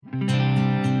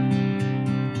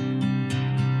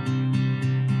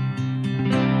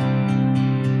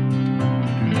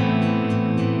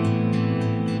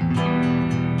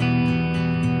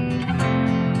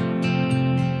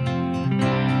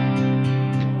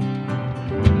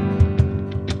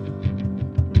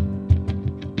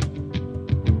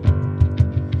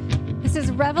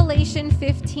Revelation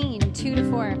 15,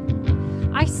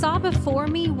 2-4. I saw before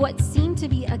me what seemed to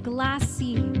be a glass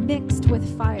sea mixed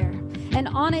with fire, and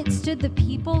on it stood the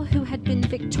people who had been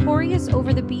victorious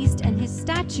over the beast and his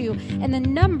statue, and the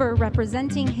number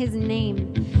representing his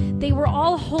name. They were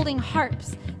all holding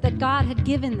harps that God had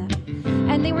given them,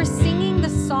 and they were singing the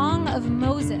song of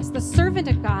Moses, the servant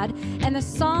of God, and the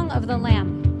song of the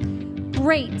Lamb.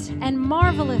 Great and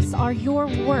marvelous are your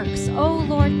works, O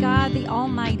Lord God the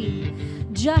Almighty.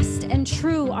 Just and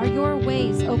true are your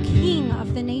ways, O King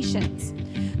of the nations.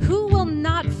 Who will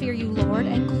not fear you, Lord,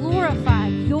 and glorify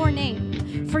your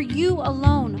name? For you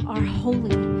alone are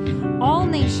holy. All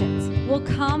nations will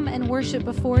come and worship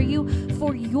before you,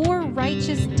 for your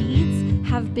righteous deeds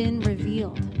have been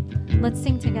revealed. Let's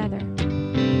sing together.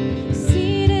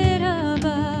 Seated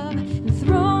above,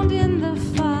 enthroned in the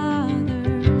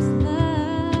Father's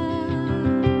love,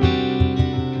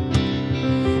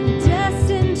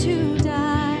 destined to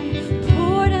die,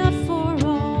 poured out for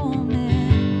all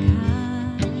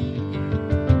mankind.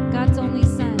 God's only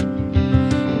Son,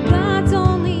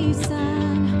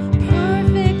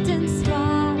 perfect and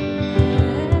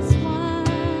spotless one.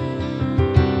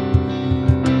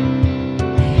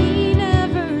 He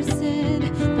never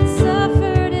sinned, but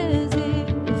suffered as if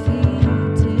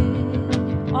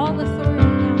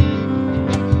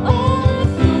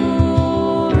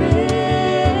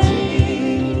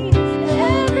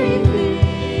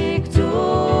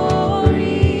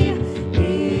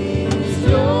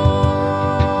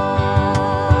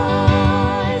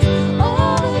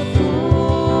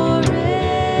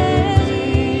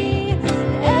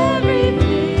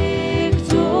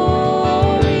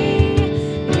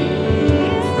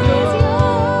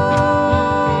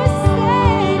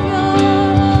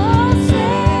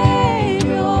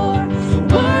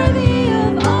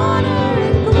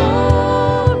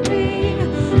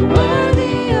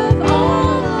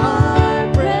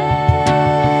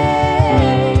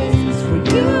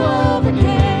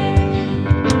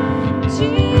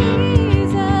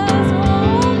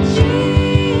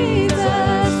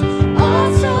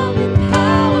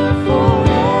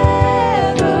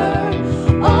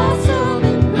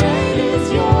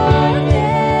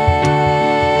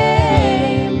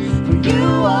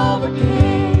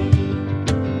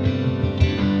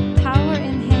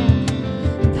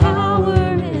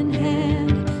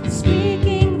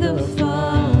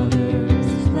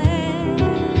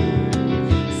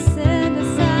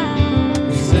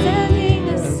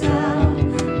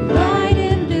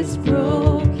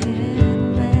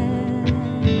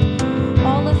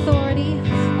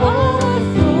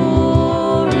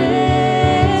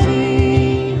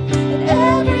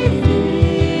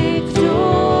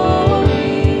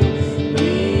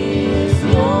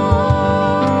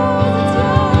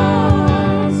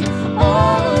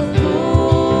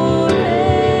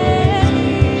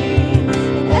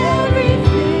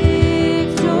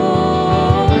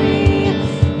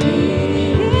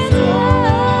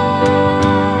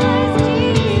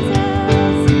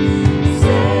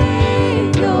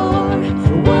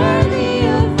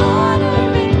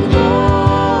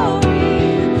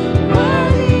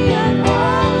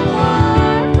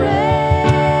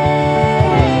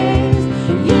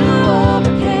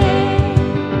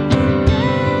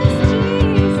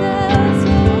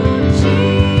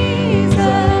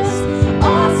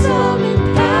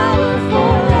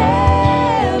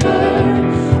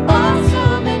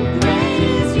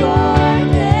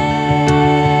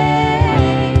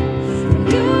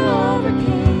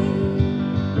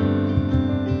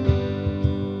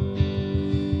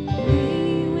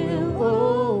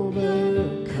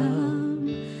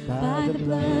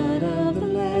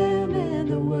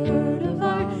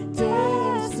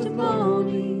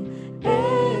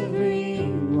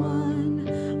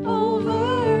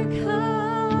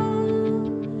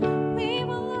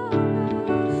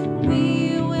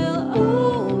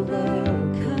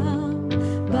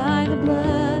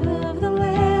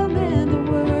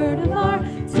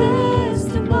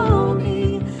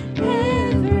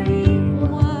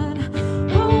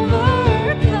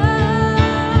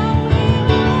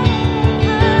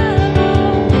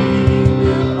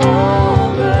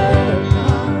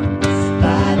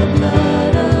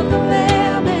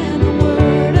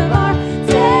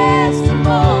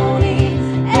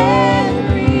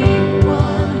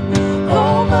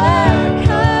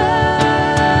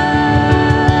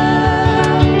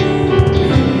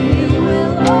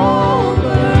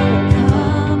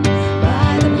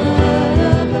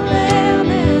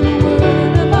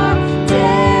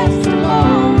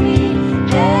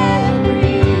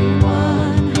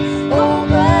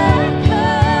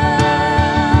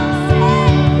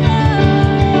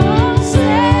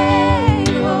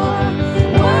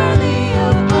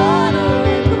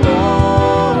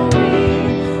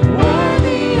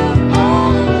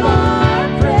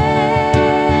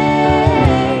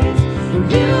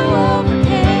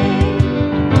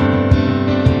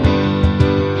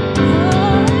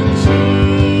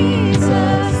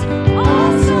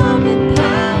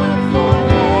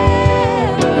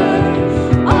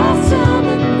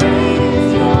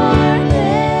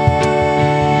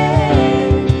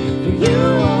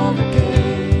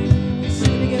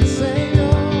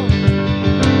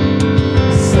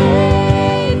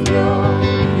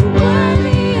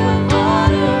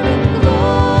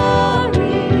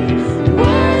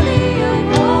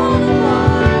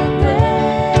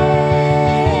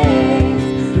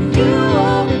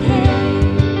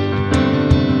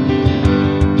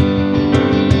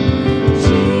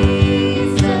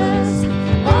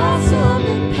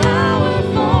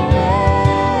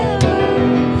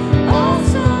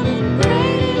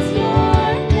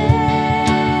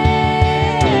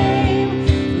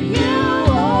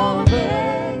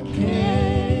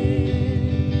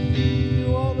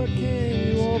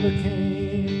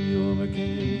overcame.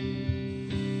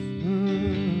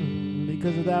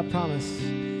 Because of that promise,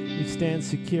 we stand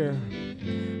secure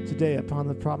today upon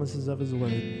the promises of his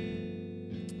word.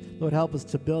 Lord, help us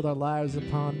to build our lives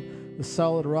upon the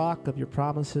solid rock of your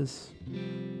promises,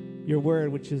 your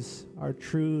word, which is our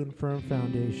true and firm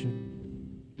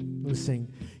foundation. We sing,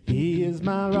 He is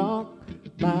my rock,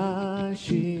 my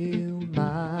shield,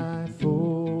 my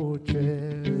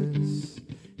fortress.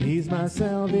 He's my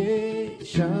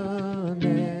salvation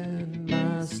and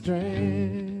my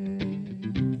strength.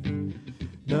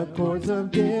 The cords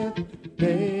of death,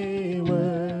 they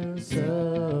were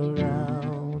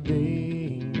surrounding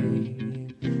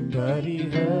me, but he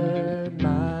heard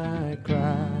my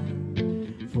cry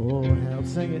for help.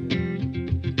 Sing it.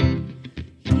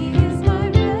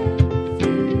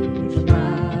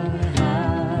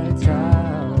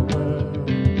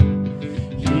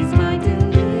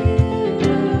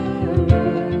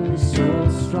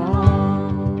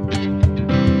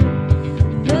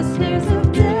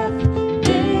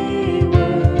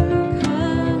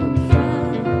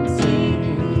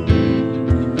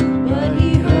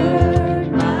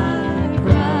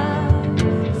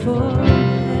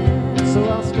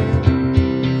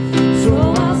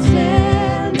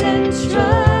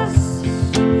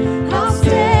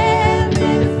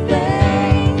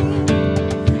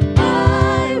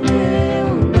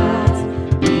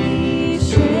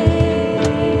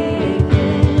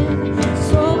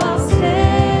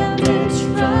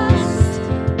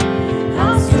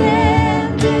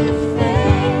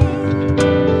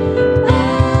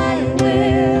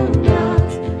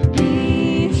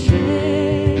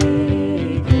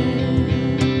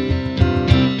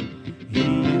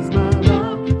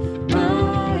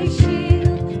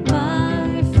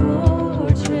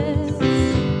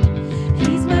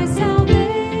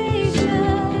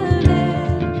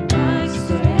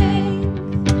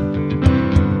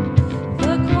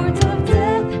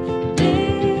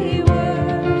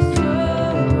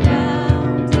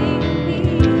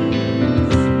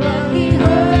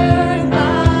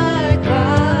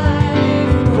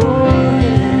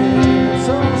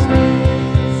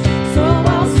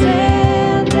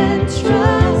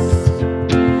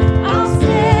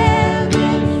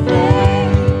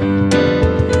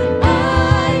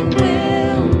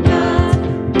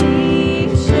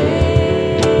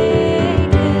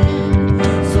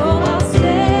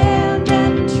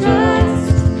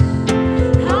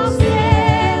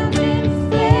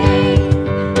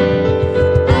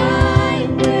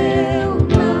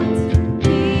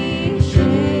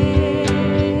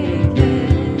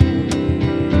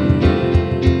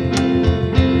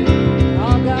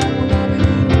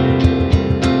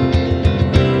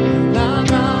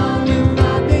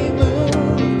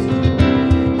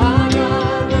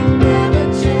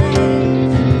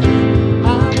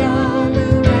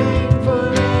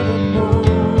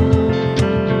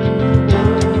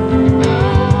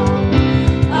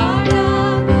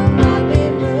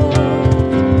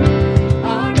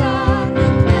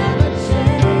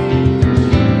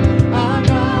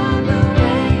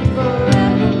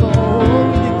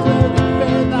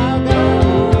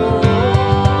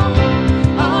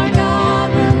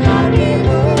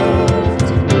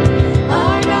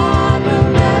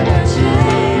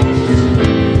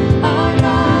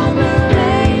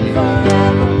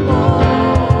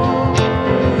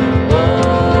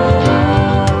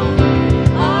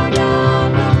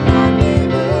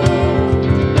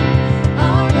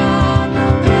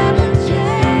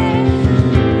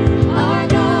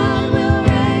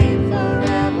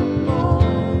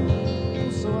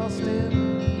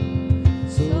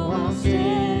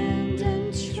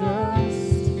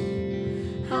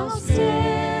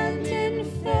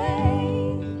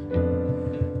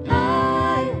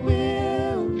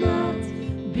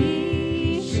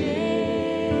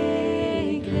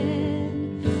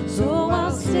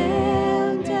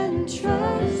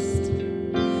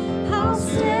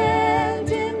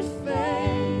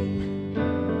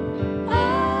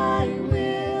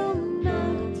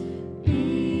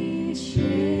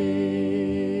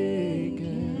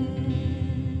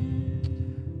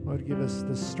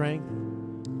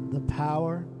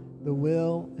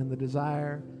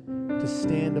 Desire to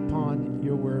stand upon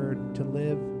your word, to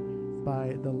live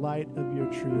by the light of your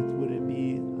truth. Would it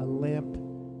be a lamp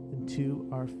unto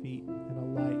our feet and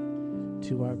a light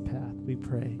to our path? We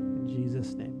pray in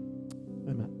Jesus' name.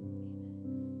 Amen.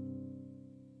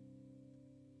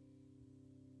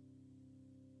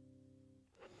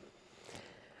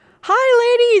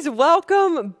 Hi, ladies,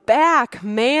 welcome back.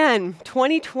 Man,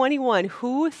 2021,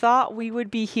 who thought we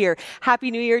would be here? Happy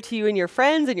New Year to you and your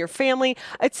friends and your family.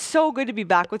 It's so good to be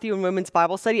back with you in Women's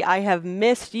Bible Study. I have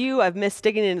missed you. I've missed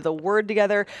digging into the Word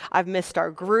together. I've missed our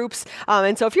groups.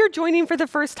 And so if you're joining for the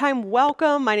first time,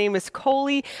 welcome. My name is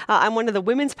Coley. I'm one of the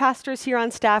women's pastors here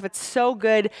on staff. It's so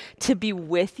good to be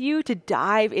with you, to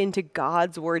dive into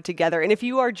God's Word together. And if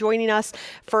you are joining us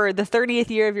for the 30th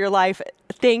year of your life,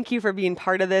 thank you for being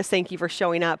part of this. Thank you for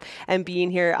showing up and being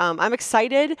here. I'm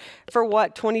excited for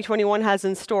what 2021 has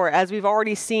in store. As we've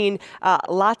already seen,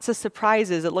 lots of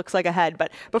surprises it looks like ahead.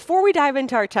 But before we dive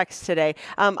into our text today,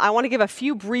 I want to give a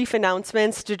few brief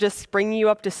announcements to just bring you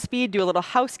up to speed, do a little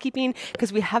housekeeping,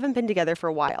 because we haven't been together for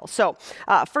a while. So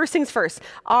first things first,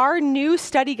 our new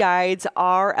study guides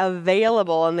are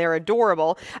available and they're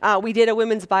adorable. We did a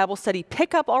women's Bible study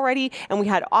pickup already, and we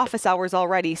had office hours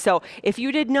already. So if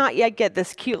you did not yet get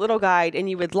this cute little guide and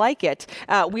you would like it,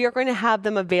 we are going to have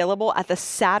them available at the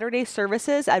Saturday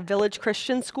services at Village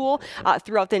Christian School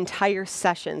throughout the entire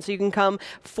session. So you can come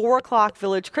 4 o'clock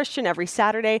Village Christian every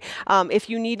Saturday. If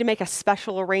you need to make a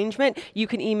special arrangement, you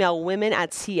can email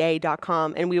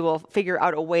women@ca.com and we will figure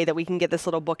out a way that we can get this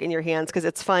little book in your hands because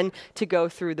it's fun to go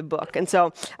through the book. And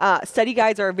so study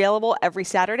guides are available every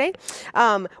Saturday.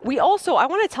 We also, I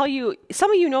want to tell you,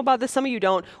 some of you know about this, some of you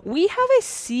don't. We have a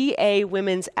CA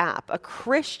women's app, a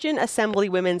Christian Assembly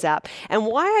women's app. And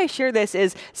why I share this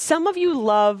is some of you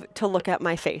love to look at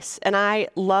my face, and I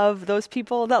love those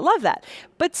people that love that.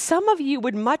 But some of you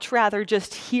would much rather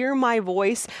just hear my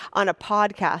voice on a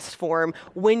podcast form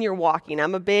when you're walking.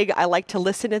 I like to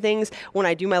listen to things when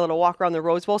I do my little walk around the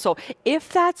Rose Bowl. So if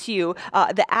that's you,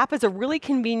 the app is a really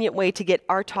convenient way to get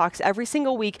our talks every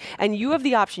single week, and you have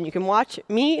the option. You can watch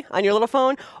me on your little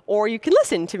phone, or you can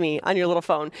listen to me on your little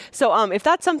phone. So if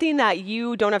that's something that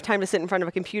you don't have time to sit in front of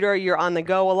a computer, you're on the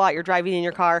go a lot, you're driving in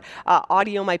your car,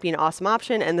 audio might be an awesome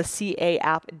option, and the CA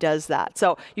app does that.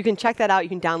 So you can check that out. You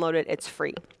can download it. It's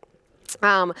free.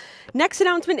 Next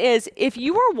announcement is if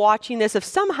you are watching this, if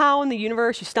somehow in the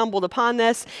universe you stumbled upon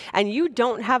this and you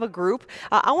don't have a group,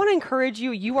 I want to encourage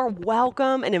you, you are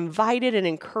welcome and invited and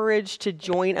encouraged to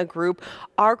join a group.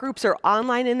 Our groups are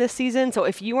online in this season, so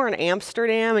if you are in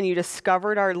Amsterdam and you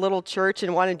discovered our little church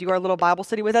and want to do our little Bible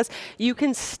study with us, you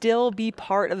can still be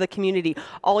part of the community.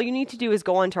 All you need to do is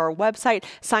go onto our website,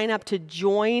 sign up to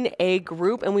join a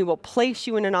group, and we will place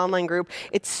you in an online group.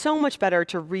 It's so much better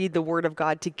to read the Word of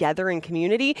God together in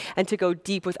community and to go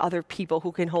deep with other people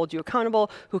who can hold you accountable,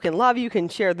 who can love you, can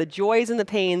share the joys and the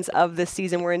pains of this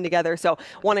season we're in together. So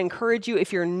want to encourage you,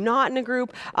 if you're not in a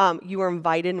group, you are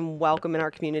invited and welcome in our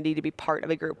community to be part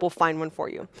of a group. We'll find one for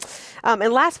you.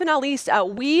 And last but not least,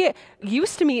 we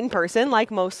used to meet in person, like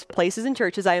most places and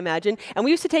churches, I imagine, and we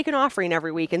used to take an offering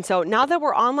every week. And so now that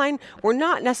we're online, we're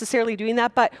not necessarily doing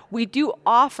that, but we do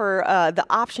offer the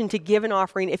option to give an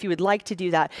offering if you would like to do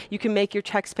that. You can make your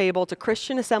checks payable to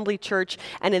Christian Assembly Church,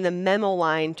 and in the memo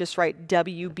line, just write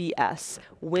WBS,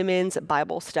 Women's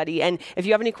Bible Study. And if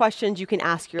you have any questions, you can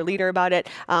ask your leader about it.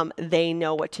 They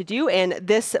know what to do. And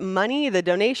this money, the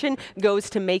donation, goes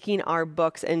to making our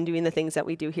books and doing the things that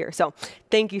we do here. So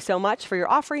thank you so much for your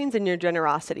offerings and your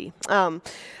generosity.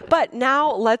 But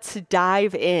now let's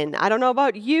dive in. I don't know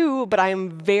about you, but I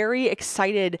am very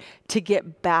excited to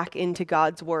get back into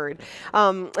God's Word.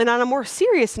 And on a more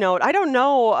serious note, I don't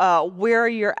know where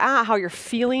you're at, how you're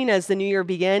feeling as the new year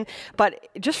begin, but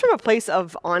just from a place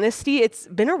of honesty, it's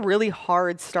been a really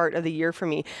hard start of the year for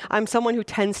me. I'm someone who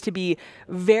tends to be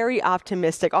very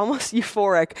optimistic, almost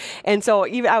euphoric. And so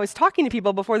even I was talking to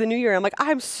people before the new year, I'm like,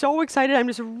 I'm so excited. I'm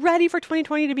just ready for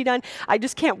 2020 to be done. I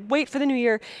just can't wait for the new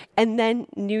year. And then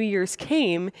New Year's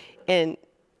came and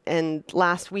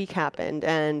last week happened,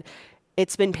 and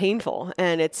it's been painful,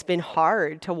 and it's been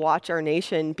hard to watch our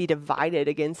nation be divided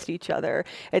against each other.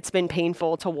 It's been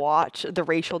painful to watch the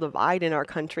racial divide in our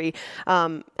country.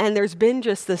 And there's been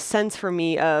just this sense for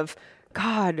me of,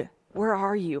 God, where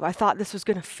are you? I thought this was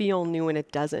going to feel new, and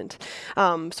it doesn't.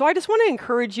 So I just want to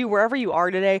encourage you, wherever you are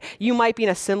today, you might be in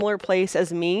a similar place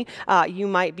as me. You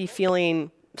might be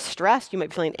feeling stressed, you might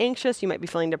be feeling anxious, you might be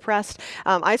feeling depressed.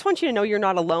 I just want you to know you're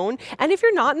not alone. And if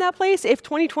you're not in that place, if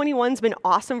 2021's been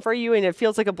awesome for you and it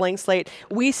feels like a blank slate,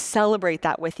 we celebrate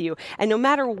that with you. And no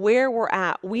matter where we're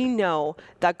at, we know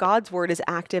that God's Word is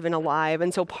active and alive.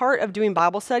 And so part of doing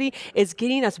Bible study is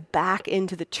getting us back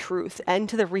into the truth and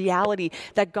to the reality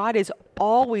that God is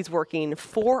always working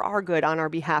for our good on our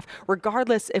behalf,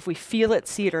 regardless if we feel it,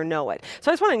 see it, or know it.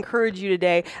 So I just want to encourage you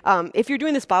today, if you're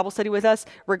doing this Bible study with us,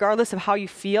 regardless of how you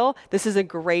feel, this is a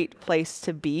great place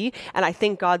to be. And I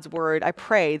think God's Word, I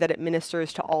pray that it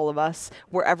ministers to all of us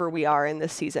wherever we are in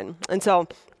this season. And so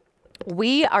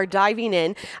We are diving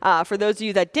in. For those of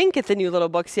you that didn't get the new little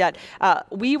books yet,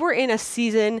 we were in a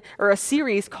season or a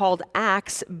series called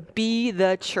Acts, Be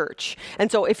the Church.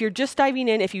 And so if you're just diving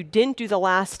in, if you didn't do the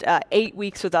last 8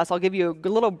 weeks with us, I'll give you a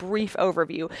little brief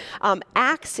overview.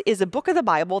 Acts is a book of the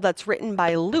Bible that's written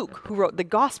by Luke, who wrote the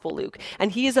Gospel Luke.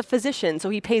 And he is a physician, so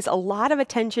he pays a lot of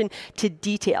attention to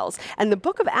details. And the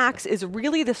book of Acts is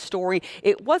really the story.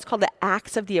 It was called the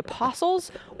Acts of the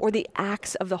Apostles or the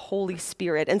Acts of the Holy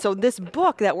Spirit. And so this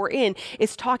book that we're in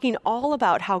is talking all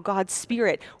about how God's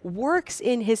Spirit works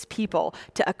in his people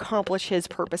to accomplish his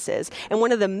purposes. And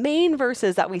one of the main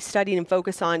verses that we studied and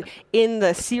focus on in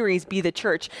the series Be the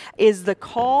Church is the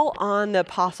call on the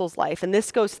apostles' life. And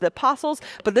this goes to the apostles,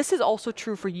 but this is also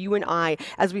true for you and I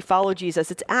as we follow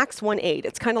Jesus. It's Acts 1:8.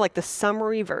 It's kind of like the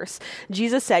summary verse.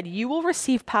 Jesus said, "You will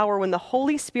receive power when the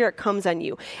Holy Spirit comes on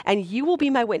you, and you will be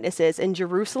my witnesses in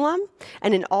Jerusalem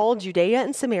and in all Judea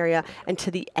and Samaria and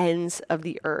to the ends of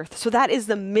the earth." So that is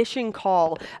the mission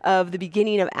call of the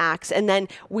beginning of Acts. And then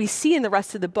we see in the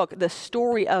rest of the book the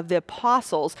story of the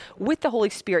apostles with the Holy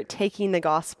Spirit taking the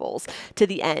gospels to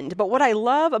the end. But what I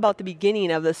love about the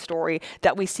beginning of the story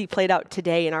that we see played out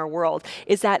today in our world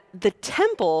is that the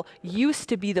temple used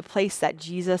to be the place that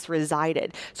Jesus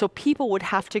resided. So people would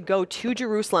have to go to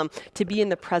Jerusalem to be in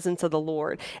the presence of the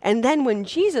Lord. And then when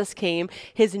Jesus came,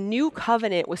 his new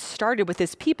covenant was started with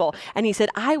his people. And he said,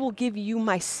 "I will give you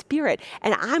my Spirit,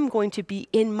 and I'm going to be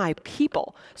in my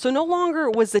people." So no longer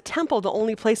was the temple the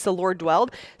only place the Lord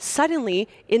dwelled. Suddenly,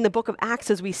 in the book of Acts,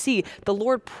 as we see, the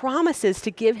Lord promises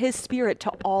to give his Spirit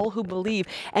to all who believe.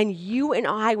 And you and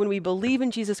I, when we believe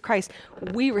in Jesus Christ,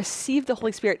 we receive the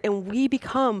Holy Spirit and we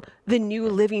become the new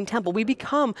living temple. We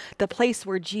become the place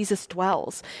where Jesus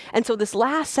dwells. And so this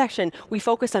last section, we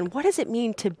focus on what does it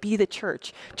mean to be the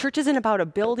church? Church isn't about a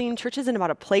building. Church isn't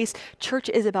about a place. Church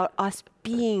is about us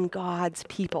being God's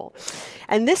people.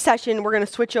 And this session, we're going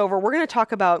to switch over. We're going to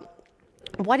talk about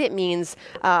what it means,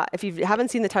 if you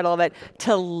haven't seen the title of it,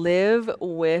 to live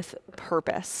with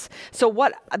purpose. So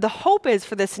what the hope is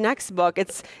for this next book,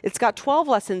 it's got 12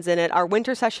 lessons in it. Our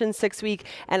winter session is 6 week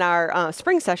and our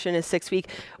spring session is 6 week.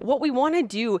 What we want to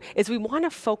do is we want to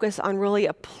focus on really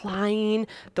applying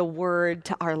the word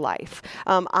to our life.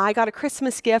 I got a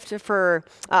Christmas gift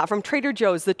from Trader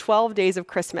Joe's, the 12 Days of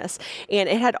Christmas. And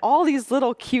it had all these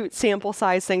little cute sample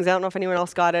size things. I don't know if anyone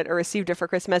else got it or received it for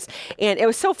Christmas. And it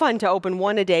was so fun to open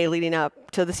one a day leading up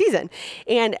to the season.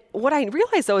 And what I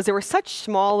realized though is there were such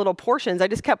small little portions. I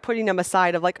just kept putting them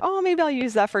aside of like, oh, maybe I'll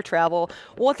use that for travel.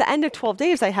 Well, at the end of 12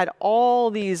 days, I had all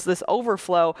this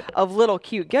overflow of little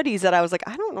cute goodies that I was like,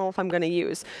 I don't know if I'm going to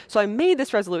use. So I made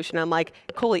this resolution. I'm like,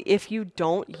 Coley, if you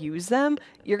don't use them,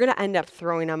 you're going to end up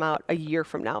throwing them out a year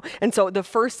from now. And so the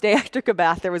first day I took a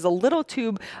bath, there was a little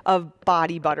tube of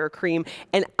body butter cream,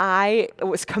 and I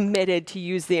was committed to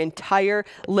use the entire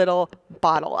little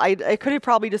bottle. I could have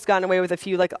probably just gotten away with a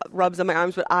few like rubs on my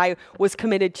arms, but I was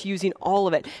committed to using all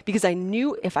of it because I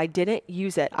knew if I didn't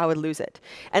use it, I would lose it.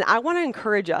 And I want to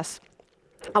encourage us.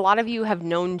 A lot of you have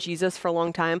known Jesus for a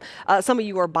long time. Some of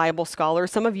you are Bible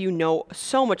scholars. Some of you know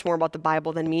so much more about the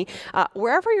Bible than me.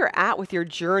 Wherever you're at with your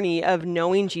journey of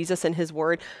knowing Jesus and his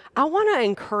word, I want to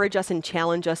encourage us and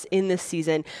challenge us in this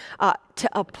season to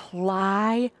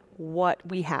apply what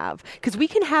we have, because we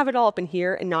can have it all up in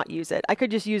here and not use it. I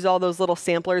could just use all those little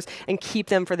samplers and keep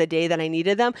them for the day that I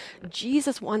needed them.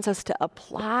 Jesus wants us to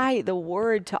apply the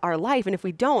word to our life, and if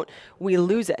we don't, we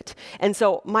lose it. And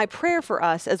so my prayer for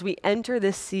us as we enter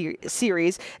this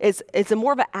series is it's a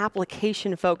more of an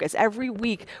application focus. Every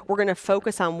week we're going to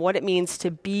focus on what it means to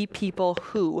be people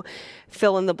who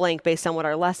fill in the blank based on what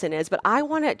our lesson is. But I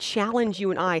want to challenge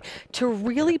you and I to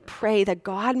really pray that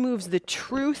God moves the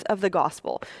truth of the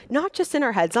gospel, not just in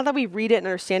our heads, not that we read it and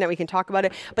understand it, we can talk about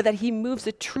it, but that he moves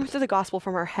the truth of the gospel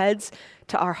from our heads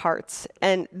to our hearts.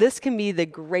 And this can be the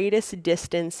greatest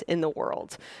distance in the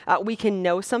world. We can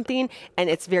know something and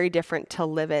it's very different to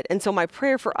live it. And so my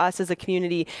prayer for us as a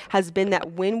community has been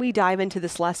that when we dive into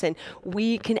this lesson,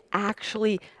 we can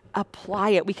actually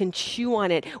apply it. We can chew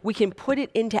on it. We can put it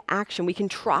into action. We can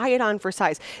try it on for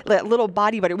size. That little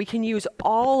body butter, we can use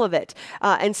all of it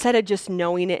instead of just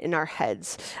knowing it in our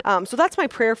heads. So that's my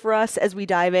prayer for us as we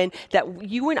dive in, that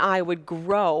you and I would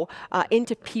grow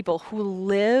into people who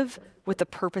live with the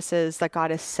purposes that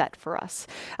God has set for us.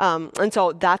 And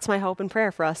so that's my hope and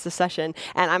prayer for us this session.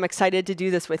 And I'm excited to do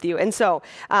this with you. And so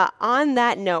on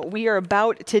that note, we are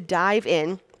about to dive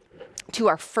in to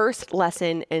our first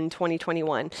lesson in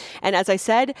 2021. And as I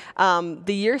said,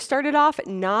 the year started off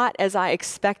not as I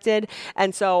expected.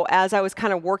 And so as I was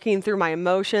kind of working through my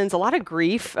emotions, a lot of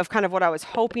grief of kind of what I was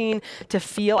hoping to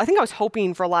feel. I think I was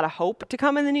hoping for a lot of hope to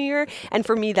come in the new year. And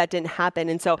for me, that didn't happen.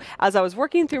 And so as I was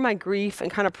working through my grief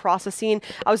and kind of processing,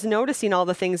 I was noticing all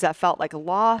the things that felt like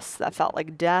loss, that felt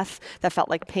like death, that felt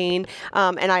like pain.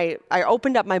 And I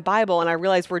opened up my Bible and I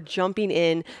realized we're jumping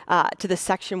in to the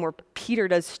section where Peter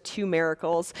does two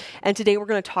miracles. And today we're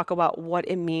going to talk about what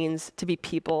it means to be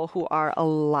people who are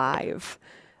alive.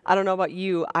 I don't know about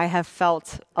you, I have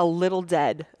felt a little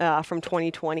dead from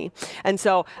 2020. And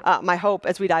so my hope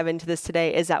as we dive into this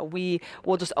today is that we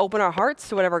will just open our hearts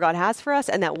to whatever God has for us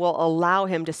and that we'll allow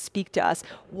him to speak to us.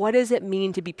 What does it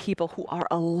mean to be people who are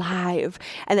alive?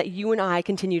 And that you and I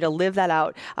continue to live that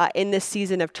out in this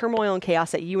season of turmoil and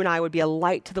chaos, that you and I would be a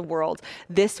light to the world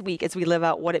this week as we live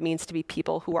out what it means to be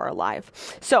people who are alive.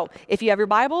 So if you have your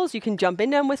Bibles, you can jump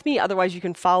into them with me. Otherwise, you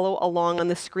can follow along on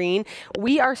the screen.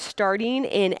 We are starting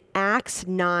in Acts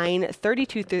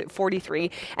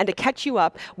 9:32-43. And to catch you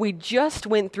up, we just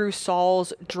went through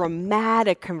Saul's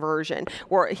dramatic conversion,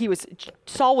 where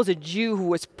Saul was a Jew who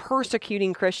was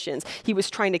persecuting Christians. He was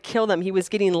trying to kill them. He was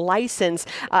getting license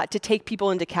to take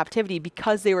people into captivity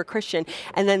because they were Christian.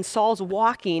 And then Saul's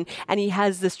walking, and he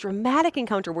has this dramatic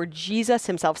encounter where Jesus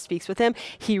himself speaks with him.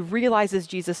 He realizes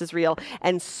Jesus is real,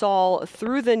 and Saul,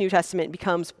 through the New Testament,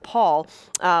 becomes Paul,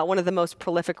 one of the most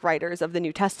prolific writers of the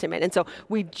New Testament. And so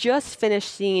we just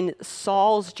finished seeing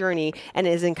Saul's journey and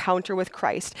his encounter with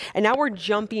Christ. And now we're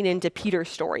jumping into Peter's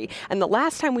story. And the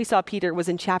last time we saw Peter was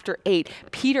in chapter 8.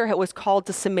 Peter was called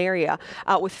to Samaria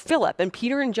with Philip. And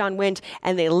Peter and John went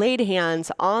and they laid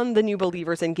hands on the new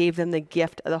believers and gave them the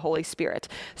gift of the Holy Spirit.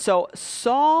 So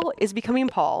Saul is becoming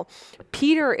Paul.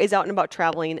 Peter is out and about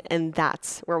traveling, and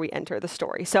that's where we enter the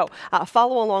story. So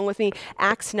follow along with me,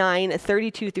 Acts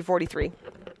 9:32-43.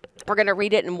 We're going to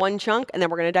read it in one chunk, and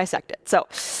then we're going to dissect it. So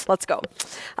let's go.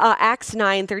 Acts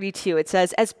 9:32, it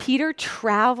says, as Peter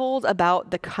traveled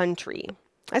about the country.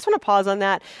 I just want to pause on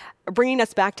that. Bringing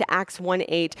us back to Acts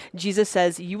 1:8, Jesus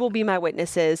says, you will be my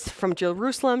witnesses from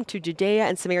Jerusalem to Judea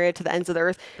and Samaria to the ends of the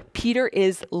earth. Peter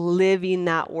is living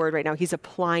that word right now. He's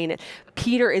applying it.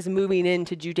 Peter is moving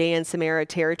into Judea and Samaria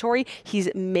territory.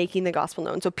 He's making the gospel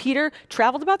known. So Peter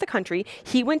traveled about the country.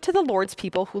 He went to the Lord's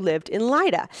people who lived in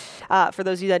Lydda. For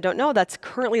those of you that don't know, that's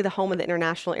currently the home of the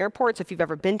international airport. So if you've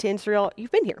ever been to Israel,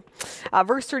 you've been here.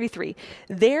 Verse 33,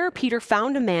 there Peter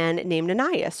found a man named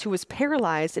Ananias who was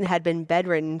paralyzed and had been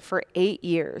bedridden for 8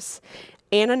 years.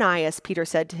 Ananias, Peter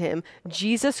said to him,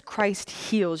 Jesus Christ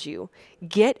heals you.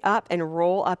 Get up and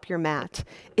roll up your mat.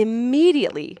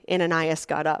 Immediately, Ananias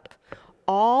got up.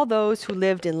 All those who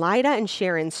lived in Lydda and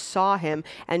Sharon saw him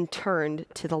and turned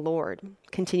to the Lord.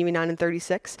 Continuing on in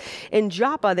 36, in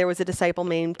Joppa there was a disciple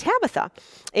named Tabitha.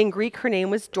 In Greek, her name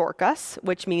was Dorcas,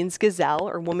 which means gazelle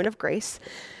or woman of grace.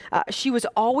 She was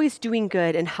always doing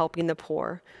good and helping the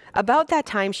poor. About that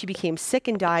time, she became sick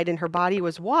and died, and her body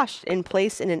was washed and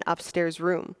placed in an upstairs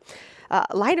room.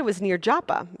 Lydda was near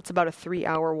Joppa. It's about a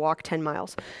 3-hour walk, 10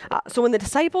 miles. So when the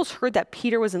disciples heard that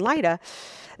Peter was in Lydda,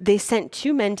 they sent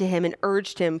 2 men to him and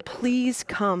urged him, please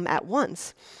come at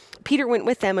once. Peter went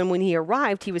with them, and when he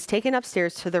arrived, he was taken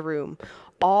upstairs to the room.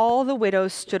 All the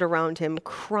widows stood around him,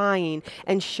 crying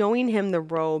and showing him the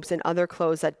robes and other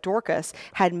clothes that Dorcas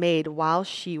had made while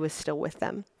she was still with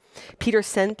them. Peter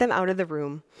sent them out of the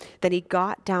room. Then he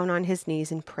got down on his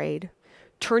knees and prayed.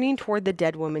 Turning toward the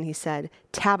dead woman, he said,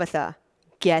 Tabitha,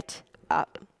 get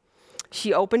up.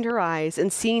 She opened her eyes,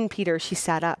 and seeing Peter, she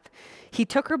sat up. He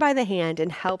took her by the hand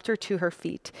and helped her to her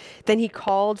feet. Then he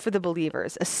called for the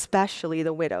believers, especially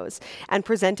the widows, and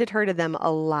presented her to them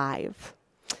alive.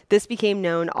 This became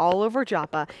known all over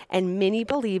Joppa, and many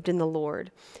believed in the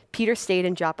Lord. Peter stayed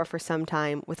in Joppa for some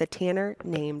time with a tanner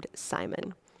named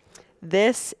Simon.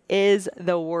 This is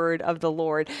the word of the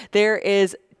Lord. There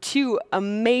is 2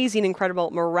 amazing, incredible,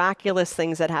 miraculous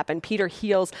things that happen. Peter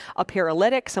heals a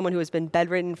paralytic, someone who has been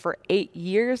bedridden for 8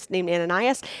 years, named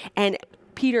Ananias, and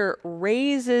Peter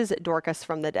raises Dorcas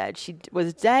from the dead. She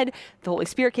was dead. The Holy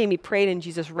Spirit came, he prayed, and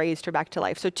Jesus raised her back to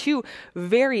life. So 2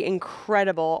 very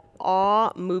incredible,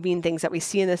 awe-moving things that we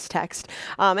see in this text.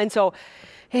 And so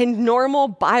in normal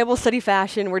Bible study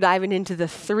fashion, we're diving into the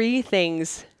 3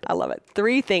 things, I love it,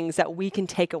 3 things that we can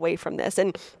take away from this.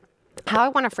 And how I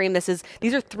want to frame this is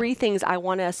these are 3 things I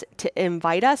want us to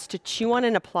invite us to chew on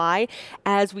and apply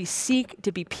as we seek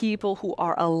to be people who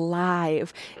are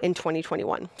alive in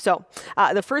 2021. So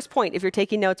the first point, if you're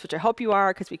taking notes, which I hope you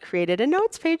are because we created a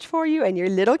notes page for you and your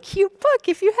little cute book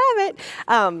if you have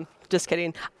it. Just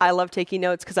kidding. I love taking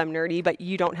notes because I'm nerdy, but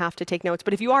you don't have to take notes.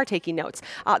 But if you are taking notes,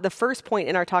 the first point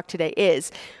in our talk today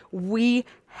is we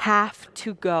have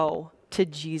to go to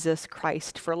Jesus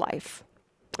Christ for life.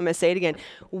 I'm going to say it again.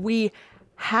 We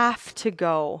have to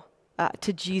go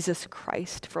to Jesus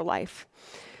Christ for life.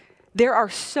 There are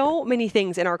so many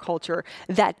things in our culture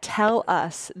that tell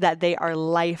us that they are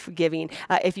life-giving.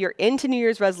 If you're into New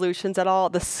Year's resolutions at all,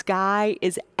 the sky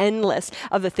is endless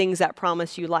of the things that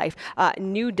promise you life.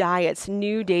 New diets,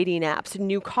 new dating apps,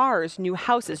 new cars, new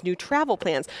houses, new travel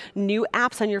plans, new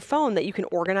apps on your phone that you can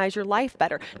organize your life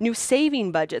better, new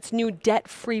saving budgets, new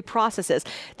debt-free processes.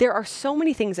 There are so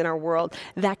many things in our world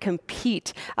that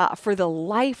compete for the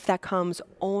life that comes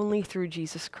only through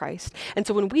Jesus Christ. And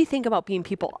so when we think about being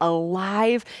people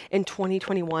alive in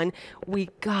 2021, we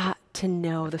got to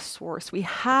know the source. We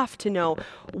have to know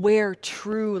where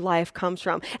true life comes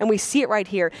from. And we see it right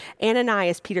here.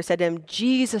 Ananias, Peter said to him,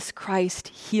 Jesus Christ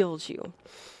heals you.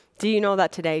 Do you know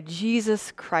that today?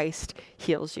 Jesus Christ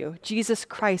heals you. Jesus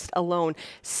Christ alone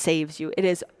saves you. It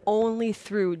is only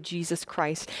through Jesus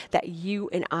Christ that you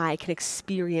and I can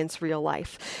experience real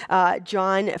life.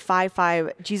 John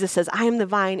 5:5, Jesus says, I am the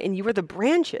vine and you are the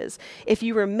branches. If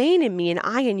you remain in me and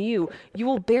I in you, you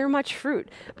will bear much fruit.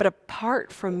 But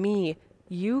apart from me,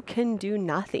 you can do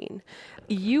nothing.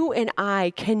 You and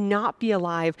I cannot be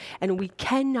alive and we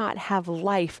cannot have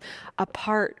life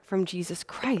apart from Jesus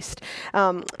Christ.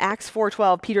 Acts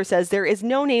 4:12, Peter says, there is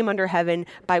no name under heaven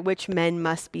by which men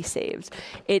must be saved.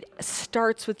 It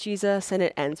starts with Jesus and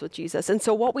it ends with Jesus. And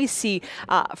so what we see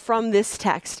from this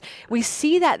text, we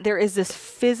see that there is this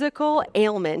physical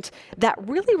ailment that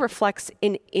really reflects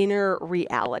an inner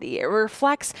reality. It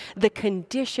reflects the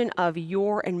condition of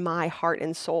your and my heart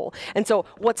and soul. And so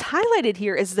what's highlighted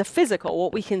here is the physical,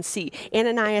 what we can see.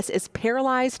 Ananias is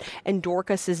paralyzed and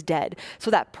Dorcas is dead. So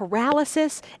that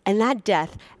paralysis and that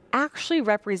death actually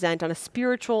represent on a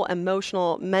spiritual,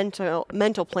 emotional,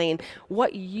 mental plane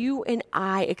what you and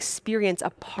I experience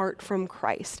apart from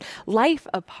Christ. Life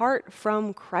apart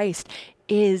from Christ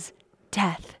is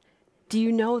death. Do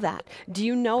you know that? Do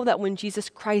you know that when Jesus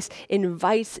Christ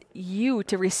invites you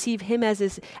to receive him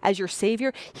as your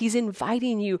Savior, he's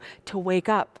inviting you to wake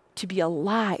up, to be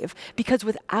alive, because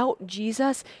without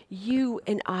Jesus, you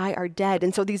and I are dead.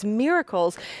 And so these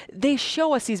miracles, they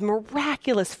show us these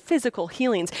miraculous physical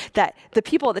healings that the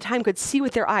people at the time could see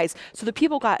with their eyes. So the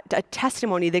people got a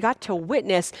testimony, they got to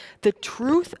witness the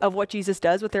truth of what Jesus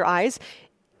does with their eyes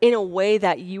in a way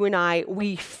that you and I,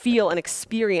 we feel and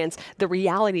experience the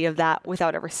reality of that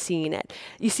without ever seeing it.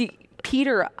 You see,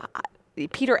 Peter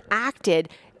acted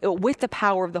with the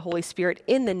power of the Holy Spirit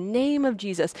in the name of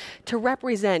Jesus to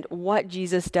represent what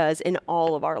Jesus does in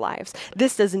all of our lives.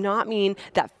 This does not mean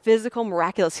that physical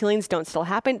miraculous healings don't still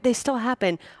happen. They still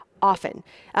happen often.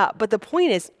 But the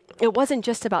point is, it wasn't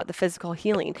just about the physical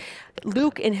healing.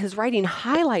 Luke, in his writing,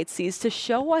 highlights these to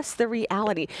show us the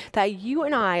reality that you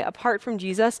and I, apart from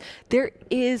Jesus, there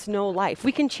is no life.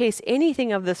 We can chase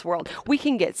anything of this world. We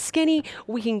can get skinny.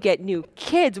 We can get new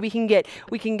kids. We can get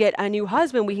a new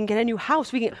husband. We can get a new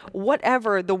house.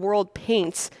 Whatever the world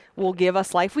paints will give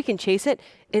us life. We can chase it.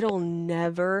 It'll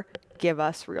never give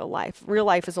us real life. Real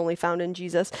life is only found in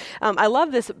Jesus. I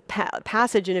love this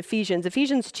passage in Ephesians.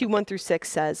 Ephesians 2:1-6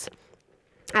 says,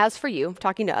 as for you,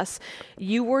 talking to us,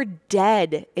 you were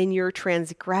dead in your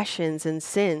transgressions and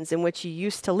sins in which you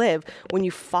used to live when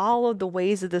you followed the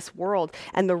ways of this world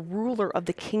and the ruler of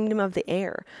the kingdom of the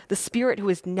air, the spirit who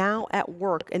is now at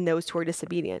work in those who are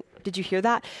disobedient. Did you hear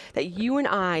that? That you and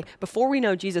I, before we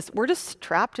know Jesus, we're just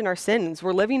trapped in our sins.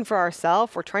 We're living for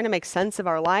ourselves. We're trying to make sense of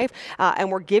our life, and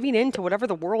we're giving in to whatever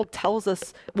the world tells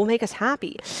us will make us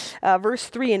happy. Verse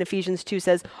 3 in Ephesians 2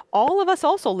 says, all of us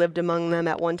also lived among them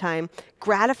at one time,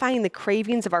 gratifying the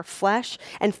cravings of our flesh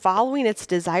and following its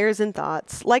desires and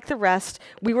thoughts. Like the rest,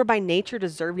 we were by nature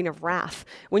deserving of wrath.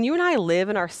 When you and I live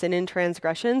in our sin and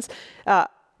transgressions,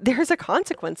 there's a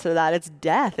consequence to that. It's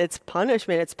death, it's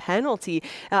punishment, it's penalty,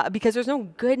 because there's no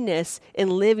goodness in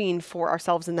living for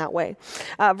ourselves in that way.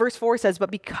 Verse 4 says,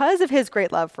 but because of his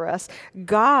great love for us,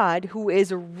 God, who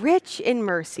is rich in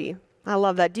mercy, I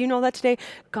love that. Do you know that today?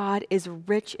 God is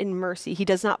rich in mercy. He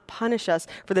does not punish us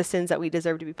for the sins that we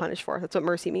deserve to be punished for. That's what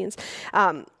mercy means.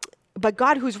 But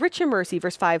God, who's rich in mercy,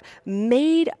 verse 5,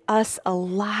 made us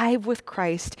alive with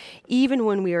Christ even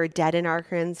when we were dead in our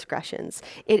transgressions.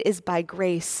 It is by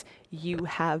grace you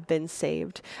have been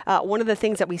saved. One of the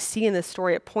things that we see in this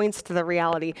story, it points to the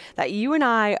reality that you and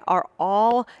I are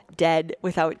all dead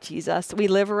without Jesus. We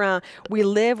live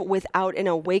without an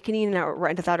awakening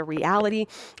and without a reality.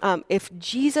 If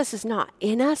Jesus is not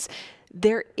in us,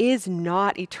 there is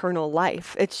not eternal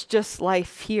life. It's just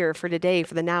life here for today,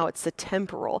 for the now. It's the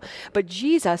temporal. But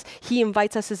Jesus, he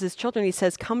invites us as his children. He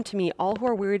says, come to me, all who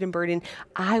are wearied and burdened.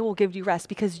 I will give you rest.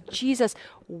 Because Jesus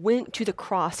went to the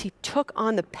cross. He took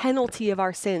on the penalty of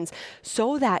our sins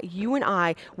so that you and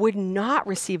I would not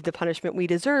receive the punishment we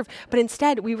deserve, but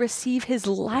instead we receive his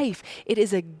life. It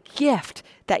is a gift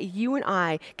that you and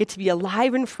I get to be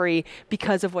alive and free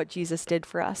because of what Jesus did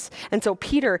for us. And so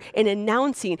Peter, in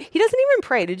announcing, he doesn't even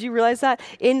pray. Did you realize that?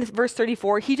 In verse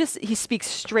 34, he speaks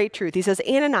straight truth. He says,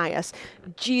 Ananias,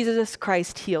 Jesus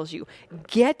Christ heals you.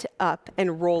 Get up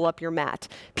and roll up your mat.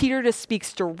 Peter just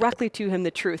speaks directly to him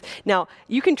the truth. Now,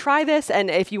 you can try this, and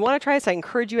if you want to try this, I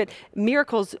encourage you.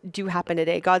 Miracles do happen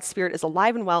today. God's Spirit is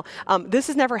alive and well. This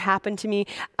has never happened to me.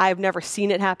 I've never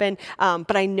seen it happen,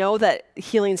 but I know that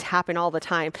healings happen all the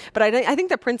time. But I think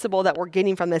the principle that we're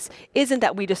getting from this isn't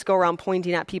that we just go around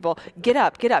pointing at people, get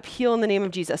up, heal in the name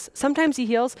of Jesus. Sometimes he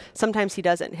heals, sometimes he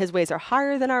doesn't. His ways are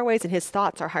higher than our ways, and his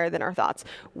thoughts are higher than our thoughts.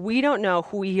 We don't know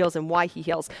who he heals and why he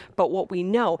heals, but what we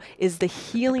know is the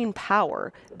healing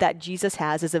power that Jesus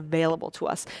has is available to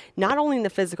us, not only in the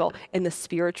physical, in the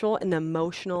spiritual, in the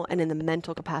emotional, and in the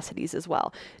mental capacities as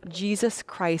well. Jesus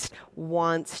Christ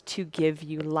wants to give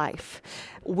you life.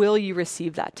 Will you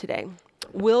receive that today?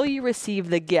 Will you receive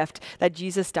the gift that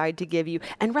Jesus died to give you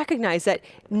and recognize that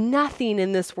nothing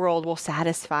in this world will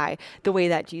satisfy the way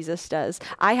that Jesus does?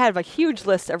 I have a huge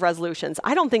list of resolutions.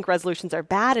 I don't think resolutions are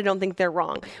bad. I don't think they're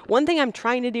wrong. One thing I'm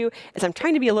trying to do is I'm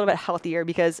trying to be a little bit healthier,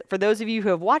 because for those of you who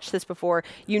have watched this before,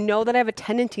 you know that I have a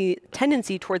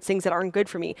tendency towards things that aren't good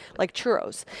for me, like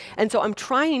churros. And so I'm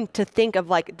trying to think of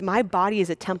like, my body is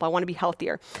a temple. I want to be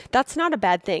healthier. That's not a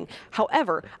bad thing.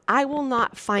 However, I will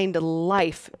not find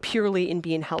life purely in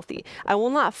being healthy. I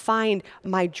will not find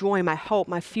my joy, my hope,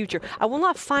 my future. I will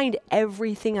not find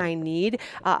everything I need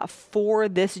for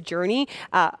this journey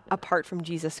apart from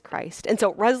Jesus Christ. And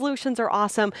so resolutions are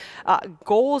awesome.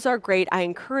 Goals are great. I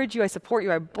encourage you. I support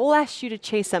you. I bless you to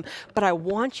chase them, but I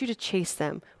want you to chase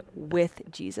them with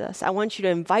Jesus. I want you to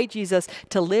invite Jesus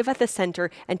to live at the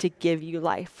center and to give you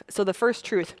life. So the first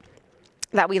truth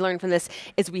that we learn from this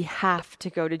is we have to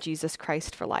go to Jesus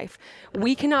Christ for life.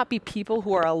 We cannot be people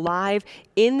who are alive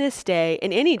in this day,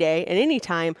 in any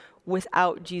time,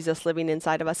 without Jesus living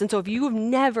inside of us. And so if you have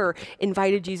never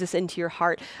invited Jesus into your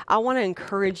heart, I want to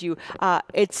encourage you.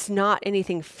 It's not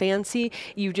anything fancy.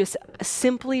 You just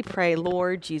simply pray,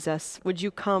 Lord Jesus, would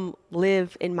you come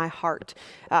live in my heart?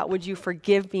 Would you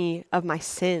forgive me of my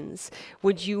sins?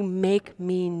 Would you make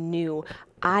me new?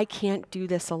 I can't do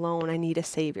this alone. I need a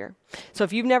Savior. So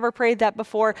if you've never prayed that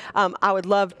before, I would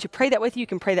love to pray that with you. You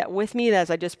can pray that with me as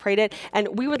I just prayed it.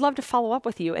 And we would love to follow up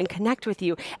with you and connect with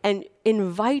you and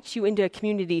invite you into a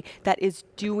community that is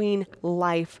doing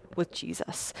life with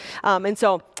Jesus. And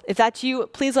so if that's you,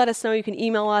 please let us know. You can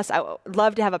email us. I would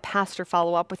love to have a pastor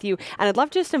follow up with you. And I'd love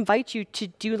to just invite you to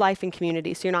do life in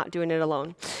community so you're not doing it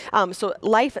alone. So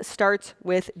life starts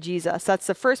with Jesus. That's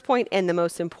the first point and the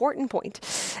most important point.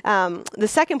 The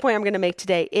second point I'm going to make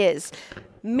today is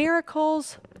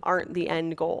miracles aren't the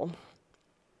end goal.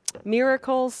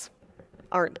 Miracles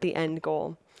aren't the end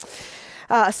goal.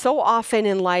 So often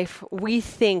in life, we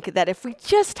think that if we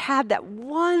just had that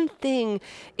one thing,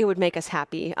 it would make us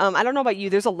happy. I don't know about you.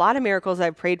 There's a lot of miracles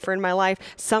I've prayed for in my life.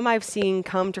 Some I've seen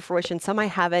come to fruition. Some I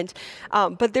haven't.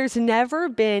 But there's never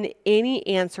been any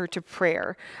answer to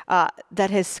prayer that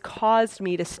has caused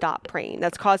me to stop praying.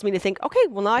 That's caused me to think, okay,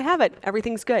 well, now I have it.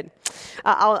 Everything's good.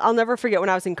 I'll never forget when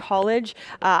I was in college,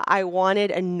 I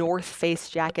wanted a North Face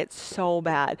jacket so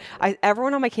bad.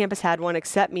 Everyone on my campus had one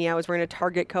except me. I was wearing a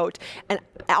Target coat. And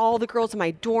all the girls in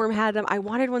my dorm had them. I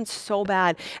wanted one so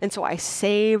bad. And so I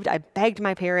saved, I begged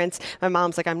my parents. My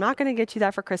mom's like, I'm not going to get you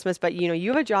that for Christmas, but you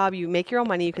have a job, you make your own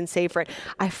money, you can save for it.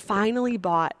 I finally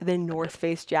bought the North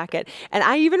Face jacket. And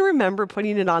I even remember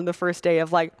putting it on the first day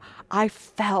of like, I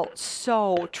felt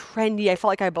so trendy. I felt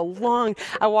like I belonged.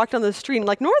 I walked on the street and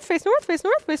like, North Face, North Face,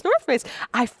 North Face, North Face.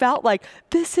 I felt like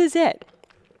this is it.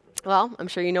 Well, I'm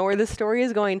sure you know where this story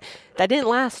is going. That didn't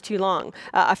last too long.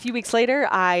 A few weeks later,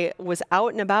 I was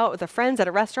out and about with friends at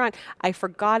a restaurant. I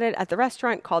forgot it at the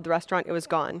restaurant, called the restaurant, it was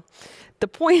gone. The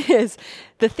point is,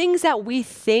 the things that we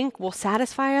think will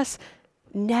satisfy us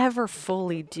never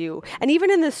fully do. And even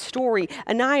in this story,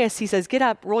 Ananias, he says, get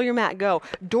up, roll your mat, go.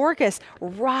 Dorcas,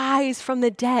 rise from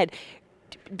the dead.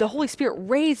 The Holy Spirit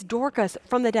raised Dorcas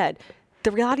from the dead.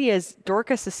 the reality is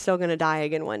Dorcas is still going to die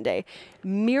again one day.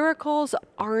 Miracles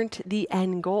aren't the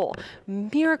end goal.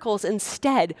 Miracles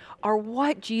instead are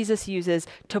what Jesus uses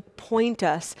to point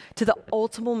us to the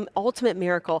ultimate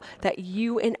miracle that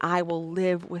you and I will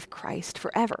live with Christ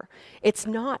forever. It's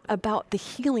not about the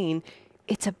healing.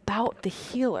 It's about the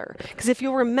healer. Because if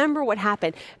you'll remember what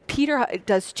happened, Peter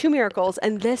does 2 miracles,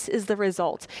 and this is the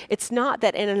result. It's not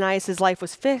that Ananias' life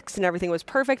was fixed and everything was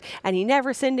perfect, and he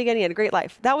never sinned again, he had a great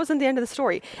life. That wasn't the end of the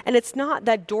story. And it's not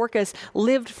that Dorcas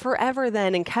lived forever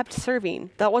then and kept serving.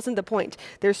 That wasn't the point.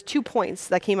 There's 2 points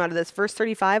that came out of this. Verse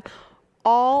 35,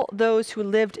 all those who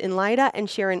lived in Lydda and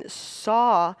Sharon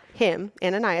saw him,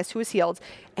 Ananias, who was healed,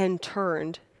 and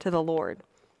turned to the Lord.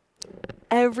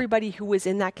 Everybody who was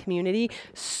in that community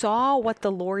saw what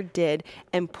the Lord did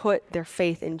and put their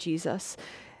faith in Jesus.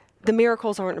 The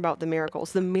miracles aren't about the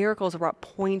miracles. The miracles are about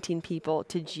pointing people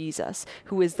to Jesus,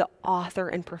 who is the author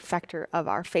and perfecter of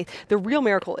our faith. The real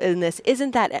miracle in this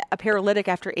isn't that a paralytic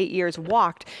after 8 years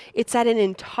walked. It's that an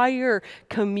entire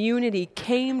community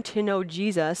came to know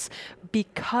Jesus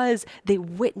because they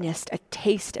witnessed a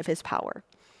taste of his power.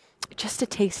 Just a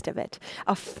taste of it,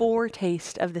 a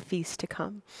foretaste of the feast to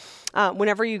come.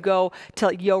 Whenever you go to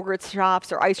like yogurt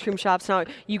shops or ice cream shops now,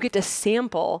 you get to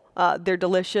sample their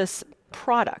delicious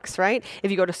products, right?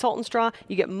 If you go to Salt and Straw,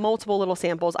 you get multiple little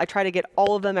samples. I try to get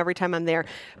all of them every time I'm there.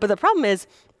 But the problem is,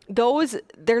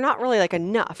 they're not really like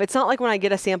enough. It's not like when I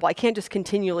get a sample, I can't just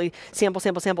continually sample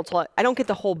till I don't get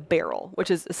the whole barrel, which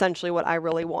is essentially what I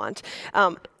really want.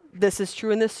 This is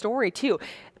true in this story too.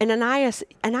 And Ananias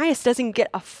doesn't get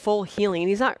a full healing.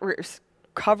 He's not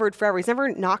covered forever. He's never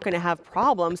not going to have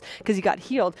problems because he got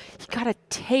healed. He got a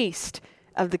taste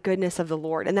of the goodness of the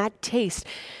Lord. And that taste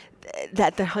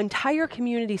that the entire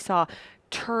community saw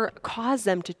caused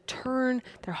them to turn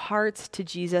their hearts to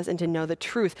Jesus and to know the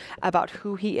truth about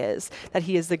who he is, that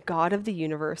he is the God of the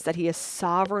universe, that he is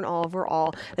sovereign over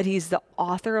all, that he's the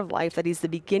author of life, that he's the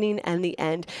beginning and the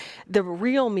end. The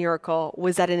real miracle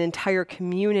was that an entire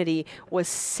community was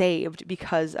saved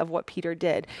because of what Peter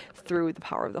did through the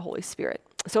power of the Holy Spirit.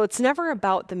 So it's never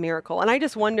about the miracle. And I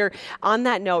just wonder, on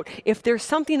that note, if there's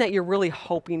something that you're really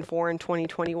hoping for in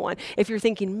 2021, if you're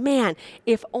thinking, man,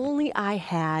 if only I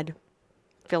had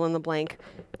fill in the blank,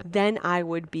 then I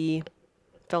would be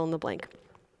fill in the blank.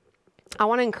 I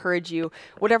want to encourage you,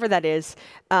 whatever that is,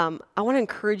 I want to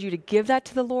encourage you to give that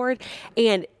to the Lord.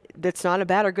 And that's not a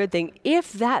bad or good thing.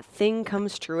 If that thing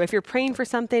comes true, if you're praying for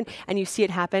something and you see it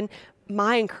happen,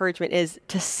 my encouragement is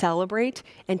to celebrate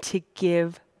and to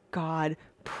give God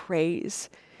praise,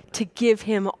 to give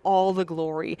him all the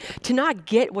glory, to not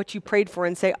get what you prayed for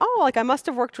and say, oh, like I must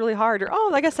have worked really hard, or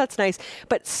oh, I guess that's nice,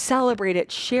 but celebrate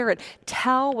it, share it,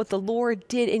 tell what the Lord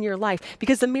did in your life.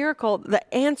 Because the miracle,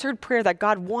 the answered prayer that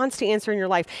God wants to answer in your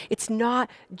life, it's not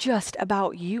just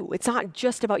about you. It's not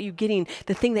just about you getting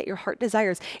the thing that your heart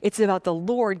desires. It's about the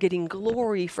Lord getting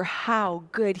glory for how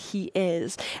good he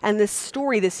is. And this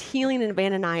story, this healing of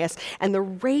Ananias and the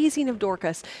raising of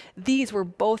Dorcas, these were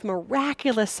both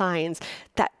miraculous signs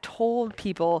that told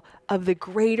people of the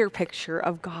greater picture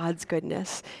of God's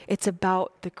goodness. It's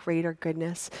about the greater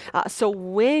goodness. So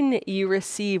when you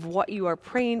receive what you are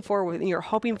praying for, what you're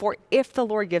hoping for, if the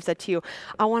Lord gives it to you,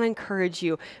 I want to encourage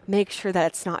you, make sure that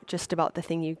it's not just about the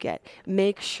thing you get.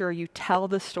 Make sure you tell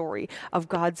the story of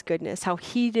God's goodness, how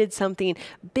he did something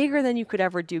bigger than you could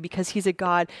ever do, because he's a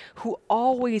God who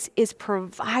always is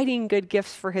providing good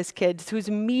gifts for his kids, who's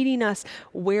meeting us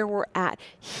where we're at.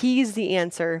 He's the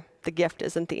answer. The gift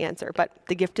isn't the answer, but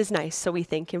the gift is nice, so we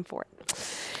thank him for it.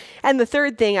 And the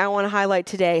third thing I want to highlight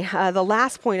today, the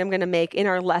last point I'm going to make in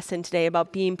our lesson today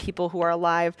about being people who are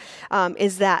alive,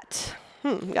 is that,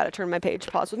 got to turn my page,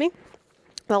 pause with me.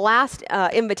 The last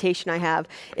invitation I have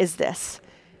is this.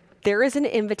 There is an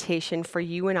invitation for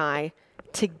you and I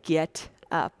to get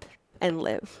up and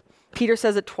live. Peter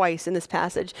says it twice in this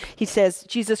passage. He says,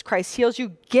 Jesus Christ heals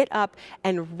you, get up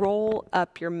and roll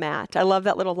up your mat. I love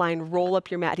that little line, roll up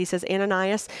your mat. He says,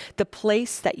 Ananias, the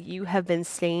place that you have been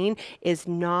staying is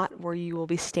not where you will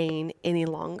be staying any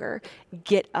longer.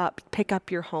 Get up, pick up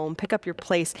your home, pick up your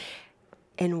place,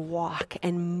 and walk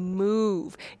and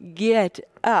move. Get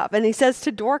up. And he says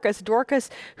to Dorcas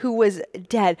who was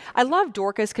dead. I love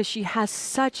Dorcas because she has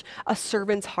such a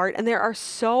servant's heart. And there are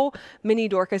so many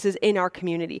Dorcases in our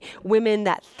community. Women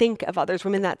that think of others,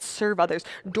 women that serve others.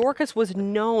 Dorcas was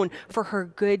known for her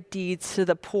good deeds to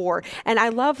the poor. And I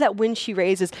love that when she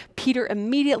raises, Peter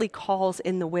immediately calls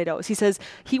in the widows. He says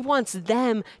he wants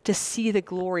them to see the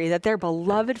glory that their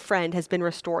beloved friend has been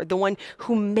restored, the one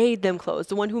who made them clothes,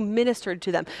 the one who ministered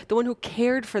to them, the one who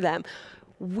cared for them.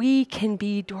 we can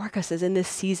be Dorcases in this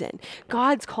season.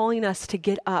 God's calling us to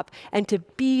get up and to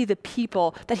be the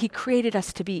people that he created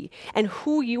us to be. And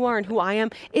who you are and who I am,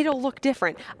 it'll look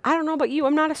different. I don't know about you,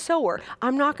 I'm not a sewer.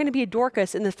 I'm not going to be a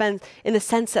Dorcas in the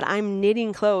sense that I'm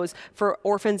knitting clothes for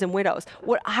orphans and widows.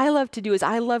 What I love to do is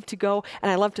I love to go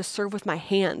and I love to serve with my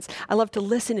hands. I love to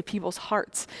listen to people's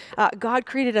hearts. God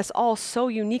created us all so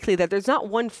uniquely that there's not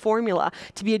one formula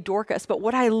to be a Dorcas, but